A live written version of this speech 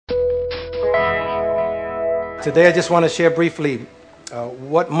Today I just want to share briefly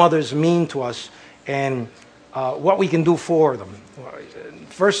what mothers mean to us and what we can do for them.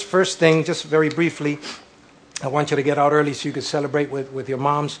 First thing, just very briefly, I want you to get out early so you can celebrate with your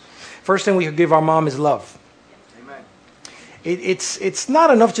moms. First thing we could give our mom is love. Amen. It's not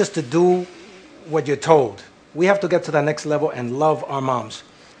enough just to do what you're told. We have to get to that next level and love our moms.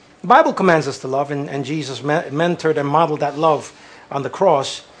 The Bible commands us to love, and Jesus mentored and modeled that love on the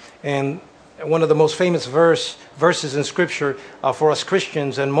cross. And one of the most famous verses in Scripture for us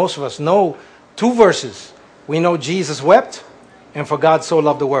Christians, and most of us know two verses. We know Jesus wept, and for God so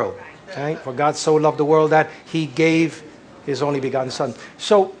loved the world. Right? For God so loved the world that He gave His only begotten Son.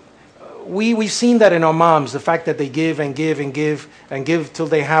 So we've seen that in our moms, the fact that they give and give and give and give till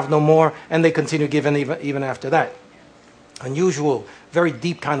they have no more, and they continue giving even after that. Unusual, very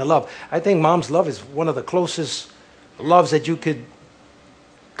deep kind of love. I think mom's love is one of the closest loves that you could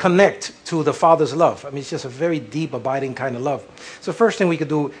connect to the Father's love. I mean, it's just a very deep, abiding kind of love. So the first thing we could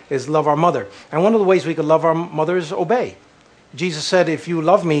do is love our mother. And one of the ways we could love our mother is obey. Jesus said, if you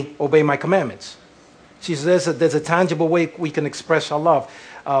love me, obey my commandments. She says there's a tangible way we can express our love.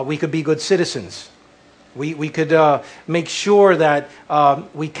 We could be good citizens. We could make sure that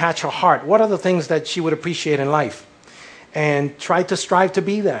we catch her heart. What are the things that she would appreciate in life? And try to strive to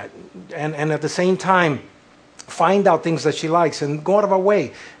be that. And at the same time, find out things that she likes and go out of our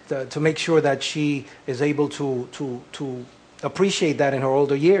way to make sure that she is able to appreciate that in her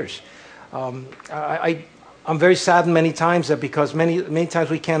older years. I'm very saddened many times that because many times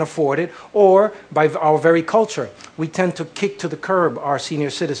we can't afford it, or by our very culture, we tend to kick to the curb our senior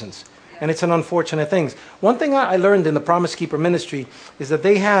citizens. And it's an unfortunate thing. One thing I learned in the Promise Keeper ministry is that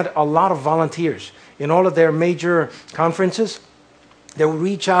they had a lot of volunteers. In all of their major conferences, they would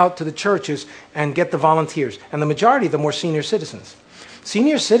reach out to the churches and get the volunteers. And the majority of them were senior citizens.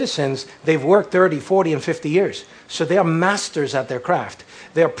 Senior citizens, they've worked 30, 40, and 50 years. So they are masters at their craft.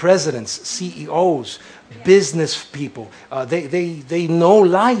 They are presidents, CEOs, business people. They know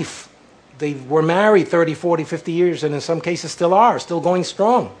life. They were married 30, 40, 50 years, and in some cases still are, still going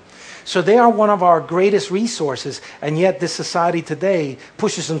strong. So they are one of our greatest resources, and yet this society today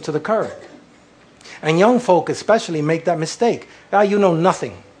pushes them to the curb. And young folk especially make that mistake. You know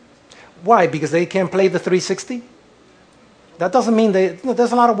nothing. Why? Because they can't play the 360? That doesn't mean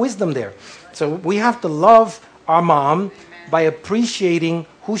there's a lot of wisdom there. So we have to love our mom by appreciating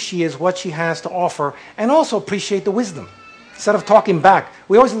who she is, what she has to offer, and also appreciate the wisdom. Instead of talking back,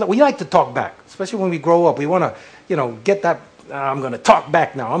 we like to talk back, especially when we grow up. We want to, get that, I'm going to talk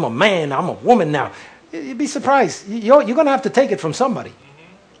back now. I'm a man now. I'm a woman now. You'd be surprised. You're going to have to take it from somebody.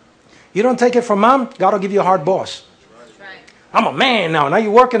 You don't take it from mom, God will give you a hard boss. Right. I'm a man now. Now you're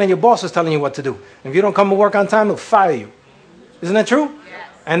working and your boss is telling you what to do. If you don't come to work on time, they'll fire you. Isn't that true? Yes.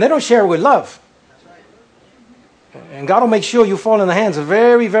 And they don't share it with love. And God will make sure you fall in the hands of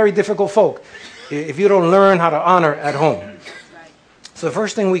very, very difficult folk if you don't learn how to honor at home. So the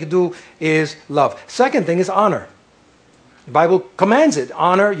first thing we can do is love. Second thing is honor. The Bible commands it.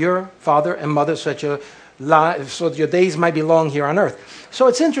 Honor your father and mother so that your days might be long here on earth. So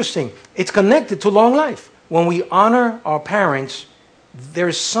it's interesting. It's connected to long life. When we honor our parents,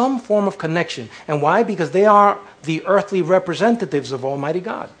 there's some form of connection. And why? Because they are the earthly representatives of Almighty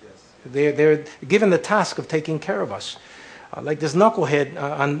God. They're given the task of taking care of us. Like this knucklehead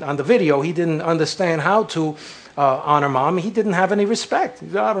on the video, he didn't understand how to honor mom. He didn't have any respect.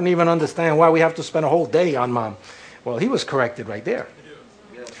 I don't even understand why we have to spend a whole day on mom. Well, he was corrected right there.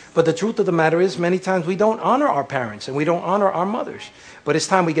 But the truth of the matter is, many times we don't honor our parents and we don't honor our mothers. But it's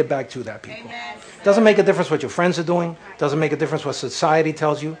time we get back to that, people. Doesn't make a difference what your friends are doing. Doesn't make a difference what society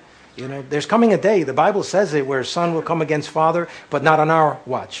tells you. There's coming a day, the Bible says it, where son will come against father, but not on our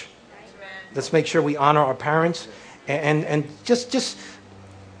watch. Let's make sure we honor our parents. And just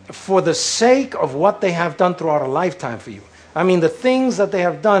for the sake of what they have done throughout a lifetime for you. I mean, the things that they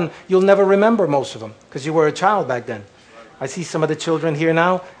have done, you'll never remember most of them because you were a child back then. I see some of the children here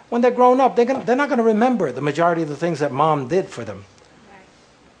now. When they're grown up, they're not going to remember the majority of the things that mom did for them.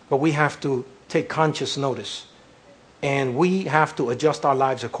 But we have to take conscious notice. And we have to adjust our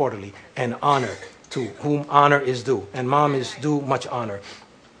lives accordingly and honor to whom honor is due. And mom is due much honor.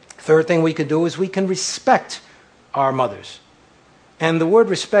 Third thing we can do is we can respect our mothers. And the word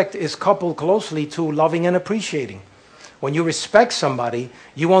respect is coupled closely to loving and appreciating. When you respect somebody,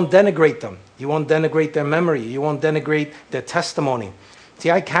 you won't denigrate them. You won't denigrate their memory. You won't denigrate their testimony. See,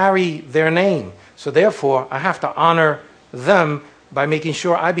 I carry their name. So therefore, I have to honor them by making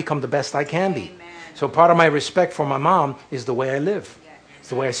sure I become the best I can be. Amen. So part of my respect for my mom is the way I live. Yes.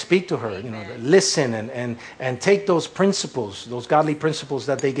 the way I speak to her, listen and take those principles, those godly principles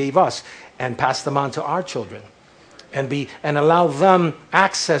that they gave us, and pass them on to our children. And allow them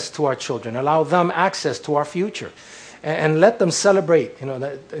access to our children, allow them access to our future, and let them celebrate.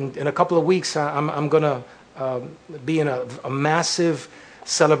 That in a couple of weeks, I'm going to be in a massive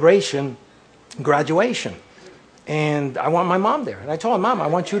celebration, graduation, and I want my mom there. And I told her, Mom, I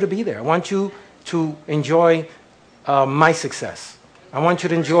want you to be there. I want you to enjoy my success. I want you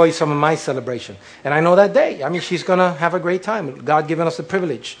to enjoy some of my celebration. And I know that day. I mean, she's going to have a great time. God given us the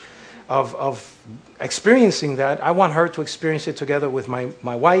privilege of experiencing that. I want her to experience it together with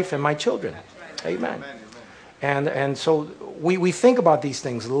my wife and my children. Amen. And so we think about these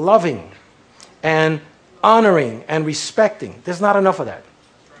things, loving and honoring and respecting. There's not enough of that.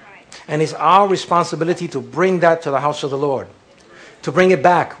 And it's our responsibility to bring that to the house of the Lord, to bring it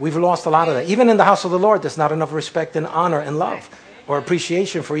back. We've lost a lot of that. Even in the house of the Lord, there's not enough respect and honor and love or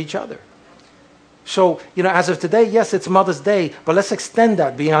appreciation for each other. So, as of today, yes, it's Mother's Day, but let's extend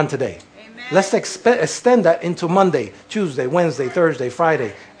that beyond today. Amen. Let's extend that into Monday, Tuesday, Wednesday, Thursday,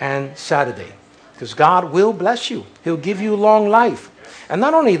 Friday, and Saturday. Because God will bless you. He'll give you long life. And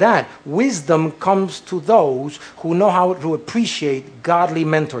not only that, wisdom comes to those who know how to appreciate godly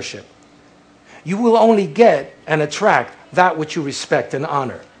mentorship. You will only get and attract that which you respect and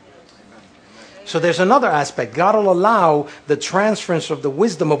honor. So there's another aspect. God will allow the transference of the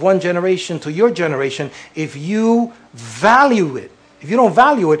wisdom of one generation to your generation if you value it. If you don't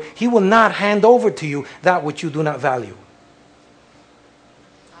value it, He will not hand over to you that which you do not value.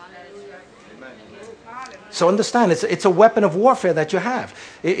 So understand, it's a weapon of warfare that you have.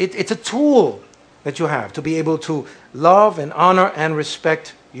 It's a tool that you have to be able to love and honor and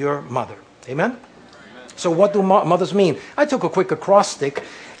respect your mother. Amen? So what do mothers mean? I took a quick acrostic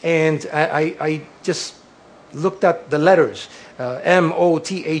and I just looked at the letters.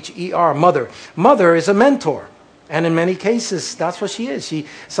 M-O-T-H-E-R, mother. Mother is a mentor. And in many cases, that's what she is.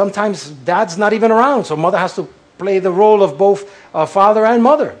 Sometimes dad's not even around, so mother has to play the role of both father and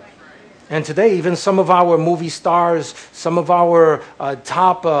mother. And today, even some of our movie stars, some of our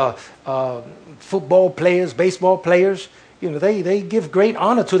top football players, baseball players, they give great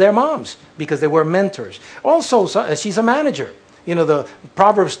honor to their moms because they were mentors. Also, she's a manager. The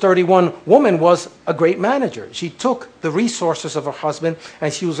Proverbs 31 woman was a great manager. She took the resources of her husband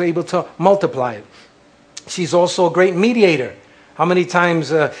and she was able to multiply it. She's also a great mediator. How many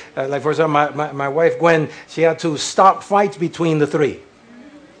times, like for example, my wife Gwen, she had to stop fights between the three.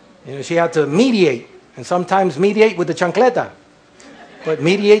 She had to mediate, and sometimes mediate with the chancleta. But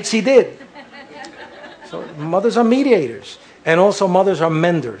mediate she did. So mothers are mediators. And also mothers are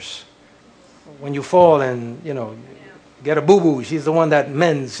menders. When you fall and, get a boo-boo, she's the one that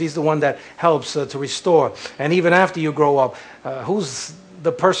mends. She's the one that helps to restore. And even after you grow up, who's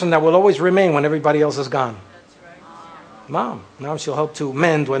the person that will always remain when everybody else is gone? Mom. Now she'll help to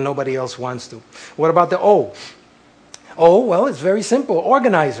mend when nobody else wants to. What about the O? Oh, well, it's very simple.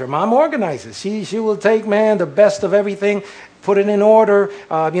 Organizer. Mom organizes. She will take, the best of everything, put it in order.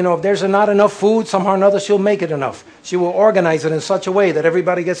 If there's not enough food, somehow or another, she'll make it enough. She will organize it in such a way that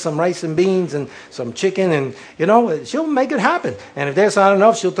everybody gets some rice and beans and some chicken and, she'll make it happen. And if there's not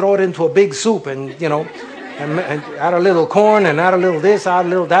enough, she'll throw it into a big soup and, and add a little corn and add a little this, add a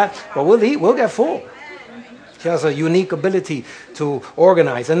little that. But we'll eat. We'll get full. She has a unique ability to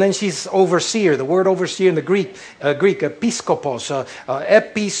organize. And then she's overseer. The word overseer in the Greek episkopos,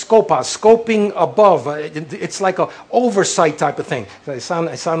 episkopos, scoping above. It's like an oversight type of thing. I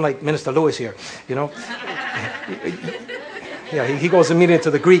sound like Minister Lewis here, Yeah, he goes immediately to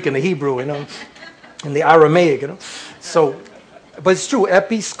the Greek and the Hebrew, and the Aramaic, So, but it's true.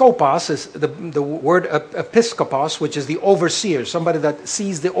 Episkopos is the word episkopos, which is the overseer, somebody that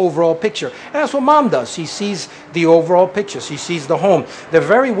sees the overall picture. And that's what mom does. She sees the overall picture. She sees the home. They're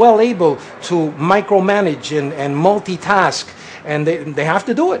very well able to micromanage and multitask, and they have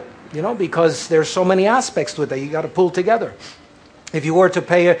to do it, because there's so many aspects to it that you got to pull together. If you were to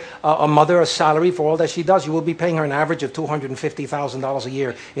pay a mother a salary for all that she does, you will be paying her an average of $250,000 a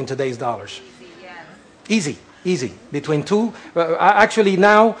year in today's dollars. Easy. Easy. Between two. Actually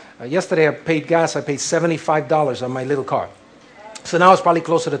now, yesterday I paid gas. I paid $75 on my little car. So now it's probably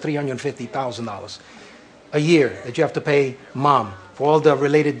closer to $350,000 a year that you have to pay mom for all the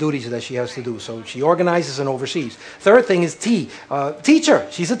related duties that she has to do. So she organizes and oversees. Third thing is teacher.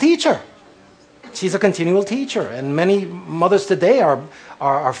 She's a teacher. She's a continual teacher. And many mothers today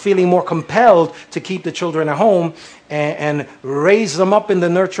are feeling more compelled to keep the children at home and raise them up in the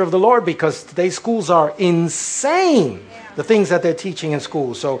nurture of the Lord, because today's schools are insane, the things that they're teaching in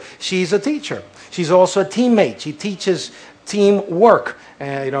school. So she's a teacher. She's also a teammate. She teaches teamwork.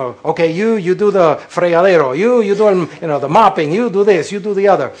 Okay, you do the fregadero, you do the mopping, you do this, you do the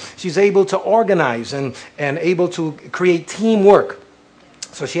other. She's able to organize and able to create teamwork.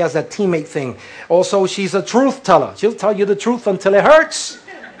 So she has that teammate thing. Also, she's a truth teller. She'll tell you the truth until it hurts.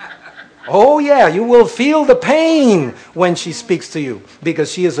 Oh yeah, you will feel the pain when she speaks to you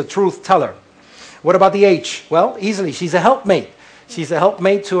because she is a truth teller. What about the H? Well, easily, she's a helpmate. She's a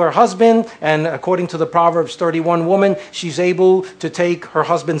helpmate to her husband, and according to the Proverbs 31 woman, she's able to take her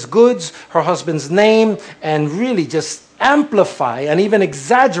husband's goods, her husband's name, and really just amplify and even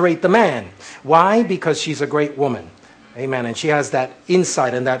exaggerate the man. Why? Because she's a great woman. Amen. And she has that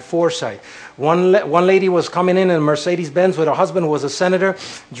insight and that foresight. One lady was coming in a Mercedes-Benz with her husband, who was a senator,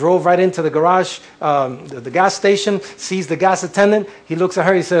 drove right into the garage, the gas station, sees the gas attendant. He looks at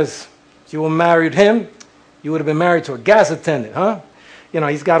her, he says, "If you married him, you would have been married to a gas attendant, huh?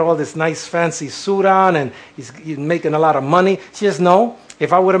 He's got all this nice fancy suit on and he's making a lot of money." She says, "No,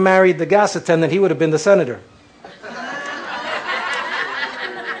 if I would have married the gas attendant, he would have been the senator."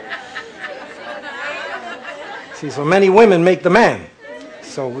 See, so many women make the man.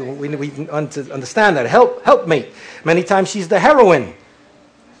 So we understand that. Helpmate. Many times she's the heroine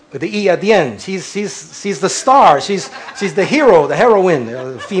with the E at the end. She's the star. She's the hero, the heroine,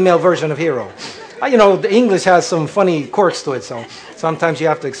 the female version of hero. The English has some funny quirks to it, so sometimes you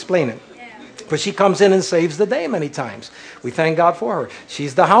have to explain it. But she comes in and saves the day many times. We thank God for her.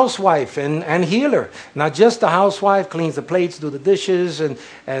 She's the housewife and healer. Not just the housewife, cleans the plates, do the dishes,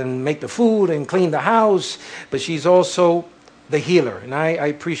 and make the food and clean the house, but she's also the healer. And I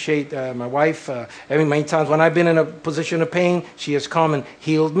appreciate my wife. Many times when I've been in a position of pain, she has come and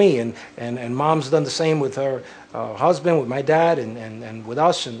healed me. And mom's done the same with her husband, with my dad, and with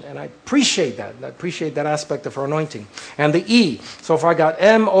us. And I appreciate that. I appreciate that aspect of her anointing. And the E. So far I got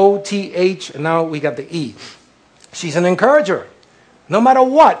M-O-T-H, and now we got the E. She's an encourager. No matter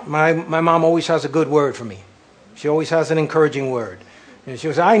what, my mom always has a good word for me. She always has an encouraging word. And she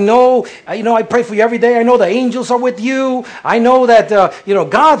was, I pray for you every day. I know the angels are with you. I know that,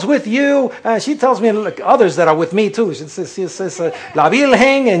 God's with you. She tells me, look, others that are with me too. She says, La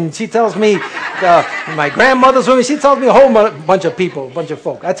Virgen, and she tells me, my grandmother's with me. She tells me a whole bunch of people, a bunch of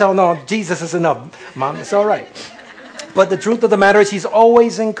folk. I tell her, no, Jesus is enough, Mom. It's all right. But the truth of the matter is, she's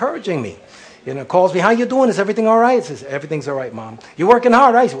always encouraging me. Calls me, how you doing? Is everything all right? Says, everything's all right, Mom. You're working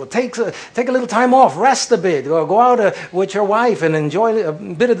hard, right? Well, take a little time off, rest a bit, go out with your wife and enjoy a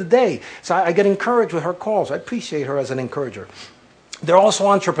bit of the day. So I get encouraged with her calls. I appreciate her as an encourager. They're also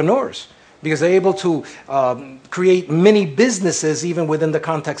entrepreneurs because they're able to create many businesses even within the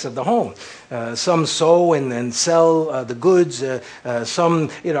context of the home. Some sew and sell the goods. Some,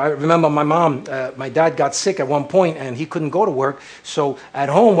 I remember my dad got sick at one point and he couldn't go to work. So at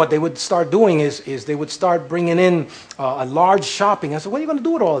home, what they would start doing is they would start bringing in a large shopping. I said, what are you going to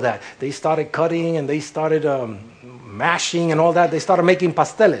do with all of that? They started cutting and they started mashing and all that. They started making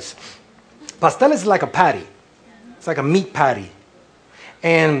pasteles. Pasteles is like a patty. It's like a meat patty.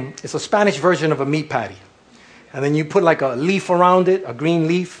 And it's a Spanish version of a meat patty. And then you put like a leaf around it, a green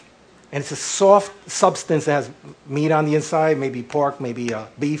leaf. And it's a soft substance that has meat on the inside, maybe pork, maybe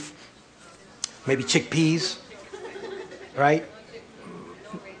beef, maybe chickpeas, right?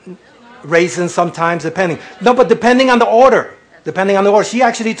 Raisins sometimes, depending. No, but depending on the order. She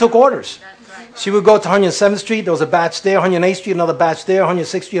actually took orders. She would go to 107th Street. There was a batch there. 108th Street, another batch there.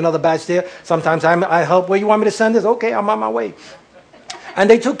 106th Street, another batch there. Sometimes I help. Where you want me to send this? Okay, I'm on my way. And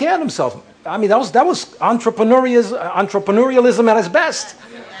they took care of themselves. I mean, that was entrepreneurialism at its best,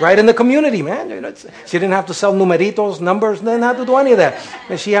 right in the community, man. She didn't have to sell numeritos, numbers, didn't have to do any of that.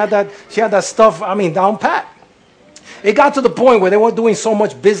 And she had that stuff, down pat. It got to the point where they were doing so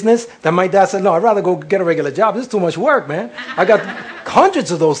much business that my dad said, no, I'd rather go get a regular job. This is too much work, man. I got hundreds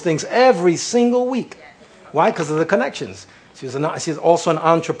of those things every single week. Why? Because of the connections. She's also an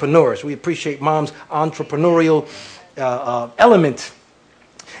entrepreneur. So we appreciate Mom's entrepreneurial element.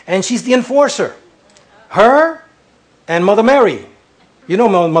 And she's the enforcer. Her and Mother Mary. You know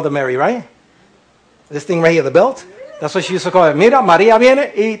Mother Mary, right? This thing right here, the belt. That's what she used to call it. Mira, María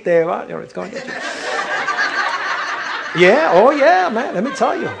viene y te va. It's going to get you. Yeah, oh yeah, man. Let me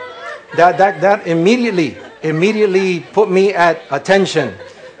tell you. That immediately put me at attention.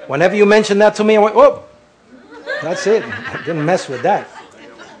 Whenever you mention that to me, I went, oh, that's it. I didn't mess with that.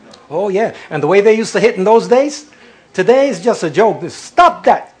 Oh yeah. And the way they used to hit in those days, today is just a joke. Stop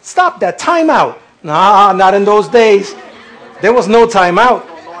that. Time out. Nah, not in those days. There was no time out.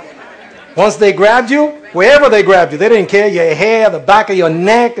 Once they grabbed you, wherever they grabbed you, they didn't care your hair, the back of your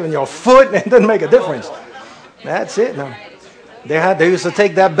neck, and your foot. It didn't make a difference. That's it. Now, they used to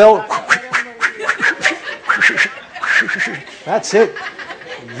take that belt That's it.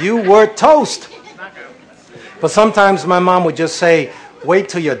 You were toast. But sometimes my mom would just say, wait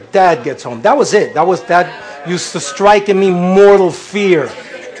till your dad gets home. That was it. That used to strike in me mortal fear.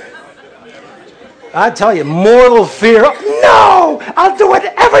 I tell you, mortal fear. No! I'll do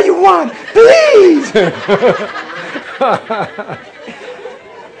whatever you want. Please!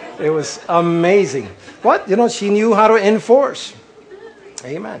 It was amazing. But, she knew how to enforce.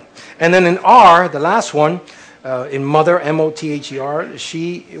 Amen. And then in R, the last one, in mother, M-O-T-H-E-R,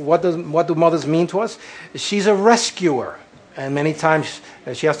 what do mothers mean to us? She's a rescuer. And many times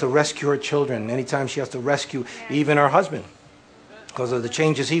she has to rescue her children. Many times she has to rescue even her husband, because of the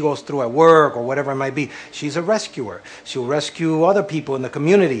changes he goes through at work or whatever it might be. She's a rescuer. She'll rescue other people in the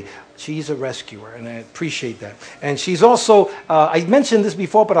community. She's a rescuer, and I appreciate that. And she's also, I mentioned this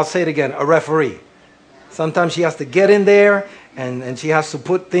before, but I'll say it again, a referee. Sometimes she has to get in there, and she has to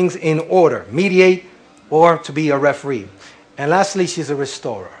put things in order, mediate, or to be a referee. And lastly, she's a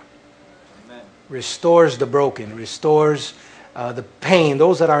restorer. Amen. Restores the broken, restores the pain,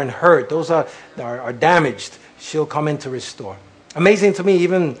 those that are in hurt, those that are damaged. She'll come in to restore. Amazing to me,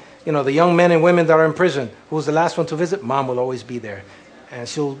 even, the young men and women that are in prison, who's the last one to visit? Mom will always be there. And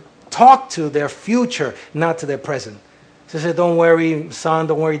she'll talk to their future, not to their present. She said, don't worry, son,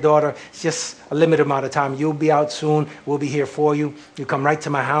 don't worry, daughter. It's just a limited amount of time. You'll be out soon. We'll be here for you. You come right to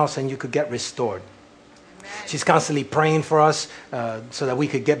my house and you could get restored. Amen. She's constantly praying for us so that we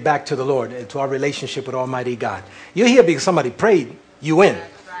could get back to the Lord, to our relationship with Almighty God. You're here because somebody prayed you in.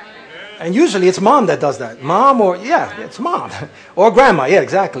 And usually it's mom that does that. Mom it's mom. Or grandma, yeah,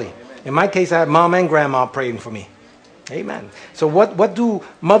 exactly. In my case, I had mom and grandma praying for me. Amen. So what do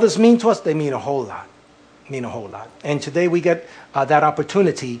mothers mean to us? They mean a whole lot. Mean a whole lot. And today we get that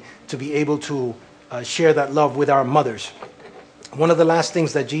opportunity to be able to share that love with our mothers. One of the last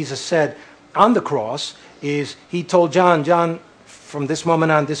things that Jesus said on the cross is he told John, from this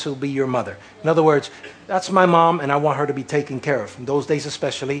moment on, this will be your mother. In other words, that's my mom, and I want her to be taken care of. In those days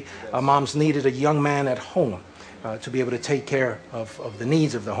especially, moms needed a young man at home to be able to take care of the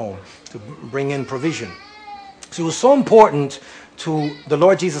needs of the home, to bring in provision. So it was so important to the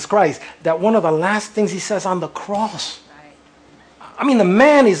Lord Jesus Christ that one of the last things he says on the cross, I mean, the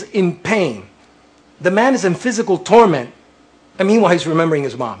man is in pain. The man is in physical torment. And meanwhile, he's remembering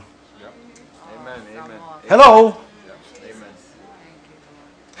his mom. Yep. Amen. Amen. Hello? Amen.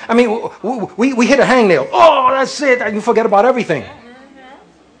 I mean, we hit a hangnail. Oh, that's it. And you forget about everything.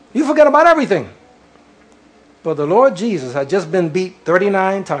 You forget about everything. But the Lord Jesus had just been beat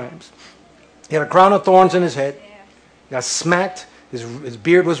 39 times. He had a crown of thorns in his head. He got smacked. His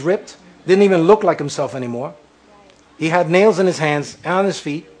beard was ripped. Didn't even look like himself anymore. He had nails in his hands and on his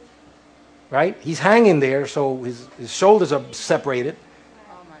feet. Right? He's hanging there, so his shoulders are separated.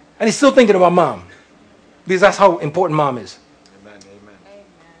 And he's still thinking about mom. Because that's how important mom is. Amen. Amen.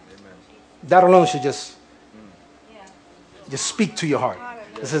 Amen. That alone should just speak to your heart.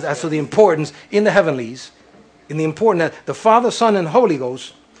 This is as to the importance in the heavenlies, in the importance that the Father, Son, and Holy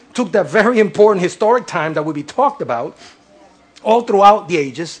Ghost took that very important historic time that will be talked about all throughout the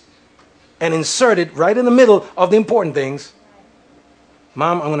ages and inserted right in the middle of the important things.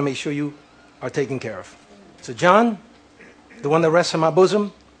 Mom, I'm going to make sure you are taken care of. So John, the one that rests in my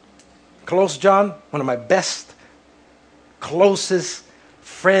bosom, close John, one of my best, closest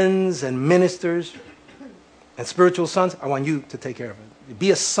friends and ministers and spiritual sons, I want you to take care of it.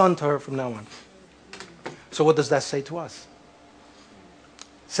 Be a son to her from now on. So what does that say to us?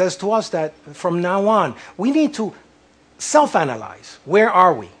 It says to us that from now on, we need to self-analyze. Where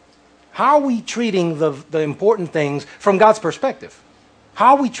are we? How are we treating the important things from God's perspective?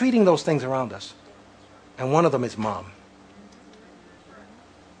 How are we treating those things around us? And one of them is mom.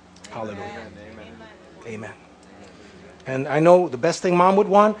 Hallelujah. Amen. Amen. And I know the best thing mom would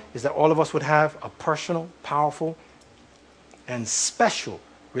want is that all of us would have a personal, powerful, and special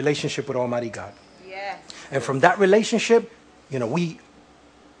relationship with Almighty God. Yes. And from that relationship, we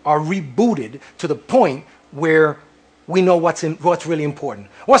are rebooted to the point where we know what's really important.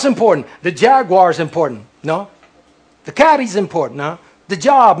 What's important? The Jaguar is important. No. The Caddy's important. No. The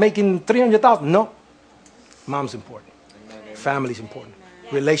job, making $300,000. No. Mom's important. Amen. Family's important.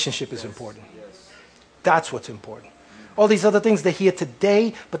 Relationship is important. That's what's important. All these other things, they're here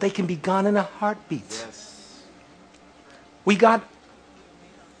today, but they can be gone in a heartbeat. Yes.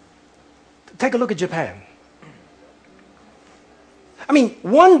 Take a look at Japan. I mean,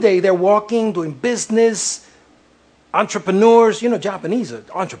 one day they're walking, doing business, entrepreneurs. Japanese are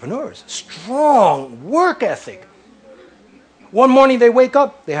entrepreneurs. Strong work ethic. One morning they wake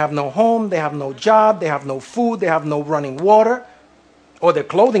up, they have no home, they have no job, they have no food, they have no running water. Or their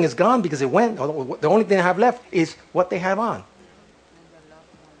clothing is gone because it went. Or the only thing they have left is what they have on.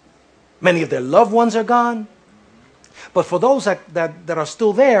 Many of their loved ones are gone. But for those that are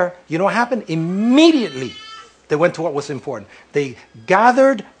still there, you know what happened? Immediately, they went to what was important. They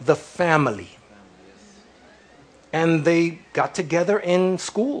gathered the family. And they got together in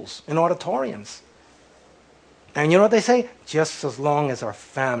schools, in auditoriums. And you know what they say? Just as long as our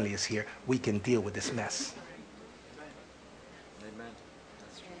family is here, we can deal with this mess. Amen.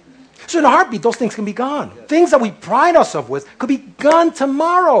 That's true. So in a heartbeat, those things can be gone. Things that we pride ourselves with could be gone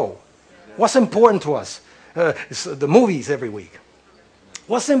tomorrow. What's important to us? It's the movies every week.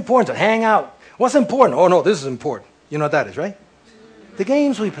 What's important to hang out? What's important? Oh no, this is important. You know what that is, right? The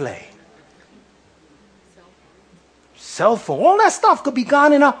games we play. Cell phone. All that stuff could be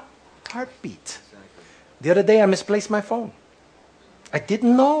gone in a heartbeat. The other day I misplaced my phone. I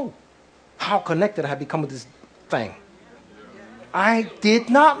didn't know how connected I had become with this thing. I did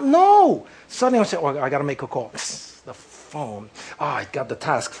not know. Suddenly I said, oh, I got to make a call. The phone. Oh, I got the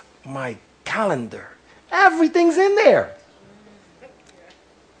task. My calendar. Everything's in there.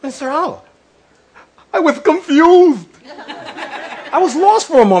 Mr. Al, I was confused. I was lost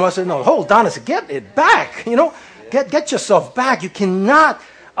for a moment. I said, no, hold on. I said, get it back. You know, get yourself back. You cannot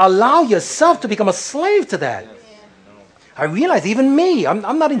allow yourself to become a slave to that. I realized even me,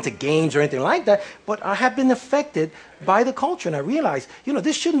 I'm not into games or anything like that, but I have been affected by the culture. And I realized, you know,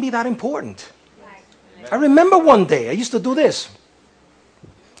 this shouldn't be that important. I remember one day, I used to do this.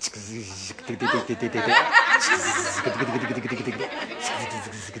 I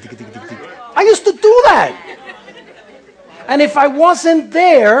used to do that. And if I wasn't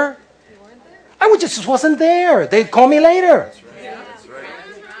there, I just wasn't there. They'd call me later.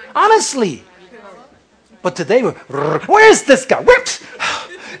 Honestly. But today, where's this guy? Whips!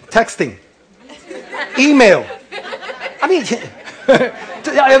 Texting. Email. I mean,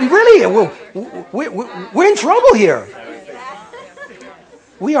 really, we're in trouble here.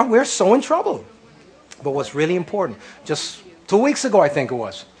 We're so in trouble. But what's really important, just 2 weeks ago, I think it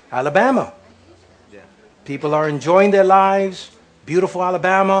was, Alabama. People are enjoying their lives. Beautiful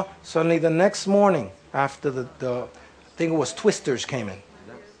Alabama. Suddenly the next morning, after the I think it was Twisters came in,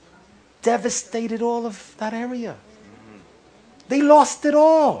 devastated all of that area. They lost it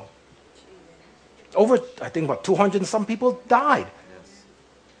all. Over, I think, about 200 and some people died.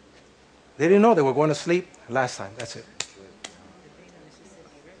 They didn't know they were going to sleep last time. That's it.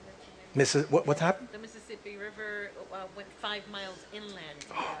 What happened? The Mississippi River went 5 miles inland.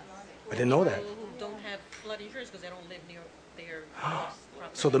 I didn't know that. People who don't have flood insurance because they don't live near their property.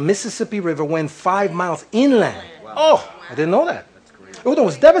 So the Mississippi River went 5 miles inland. Oh, I didn't know that. Oh, that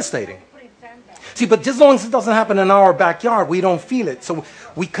was devastating. See, but just as long as it doesn't happen in our backyard, we don't feel it. So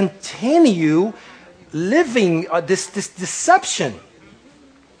we continue living this deception.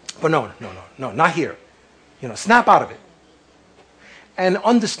 But no, not here. You know, snap out of it. And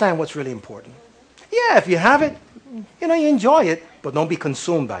understand what's really important. Yeah, if you have it, you know, you enjoy it, but don't be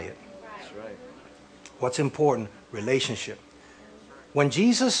consumed by it. That's right. What's important? Relationship. When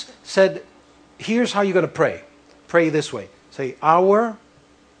Jesus said, here's how you're going to pray. Pray this way. Say, our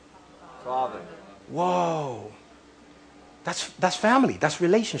Father. Whoa. That's family. That's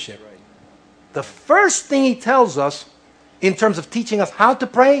relationship. The first thing he tells us in terms of teaching us how to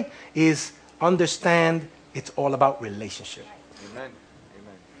pray is understand it's all about relationship. Amen.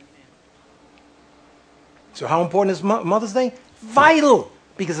 Amen. So how important is Mother's Day? Vital,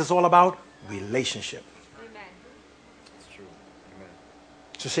 because it's all about relationship. It's true. Amen.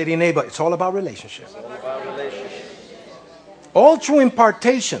 So say to your neighbor, it's all about relationship. It's all about relationship. All true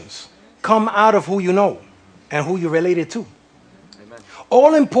impartations come out of who you know and who you're related to. Amen.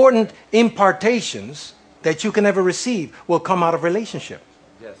 All important impartations that you can ever receive will come out of relationship.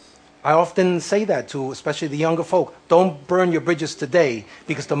 Yes. I often say that to especially the younger folk. Don't burn your bridges today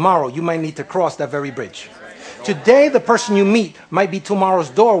because tomorrow you might need to cross that very bridge. Today, the person you meet might be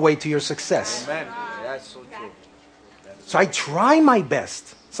tomorrow's doorway to your success. Amen. That's so true. So I try my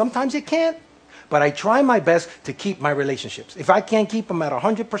best. Sometimes you can't, but I try my best to keep my relationships. If I can't keep them at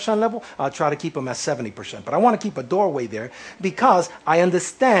 100% level, I'll try to keep them at 70%. But I want to keep a doorway there because I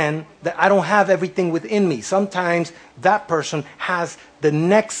understand that I don't have everything within me. Sometimes that person has the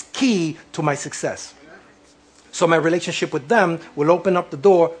next key to my success. So my relationship with them will open up the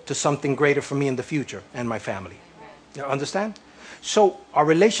door to something greater for me in the future and my family. You understand? So our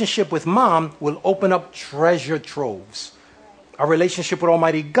relationship with mom will open up treasure troves. Our relationship with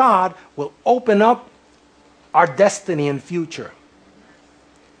Almighty God will open up our destiny and future.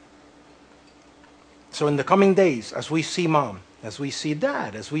 So in the coming days, as we see mom, as we see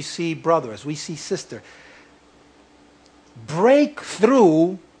dad, as we see brother, as we see sister, break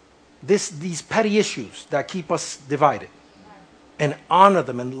through these petty issues that keep us divided and honor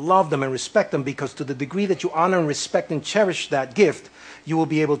them and love them and respect them, because to the degree that you honor and respect and cherish that gift, you will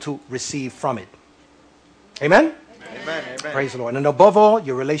be able to receive from it. Amen? Amen. Amen. Praise the Lord. And above all,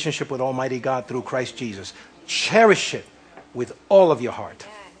 your relationship with Almighty God through Christ Jesus. Cherish it with all of your heart.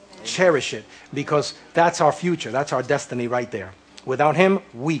 Cherish it, because that's our future. That's our destiny right there. Without Him,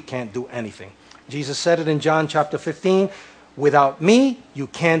 we can't do anything. Jesus said it in John chapter 15, without me, you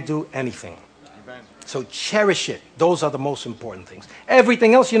can't do anything. Amen. So cherish it. Those are the most important things.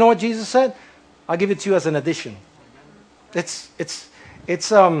 Everything else, you know what Jesus said? I'll give it to you as an addition. It's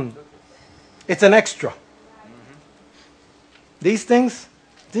an extra. These things,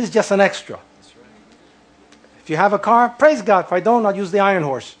 this is just an extra. If you have a car, praise God. If I don't, I'll use the iron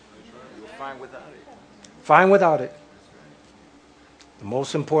horse. You're fine without it. Fine without it. The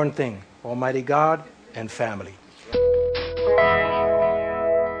most important thing, Almighty God and family.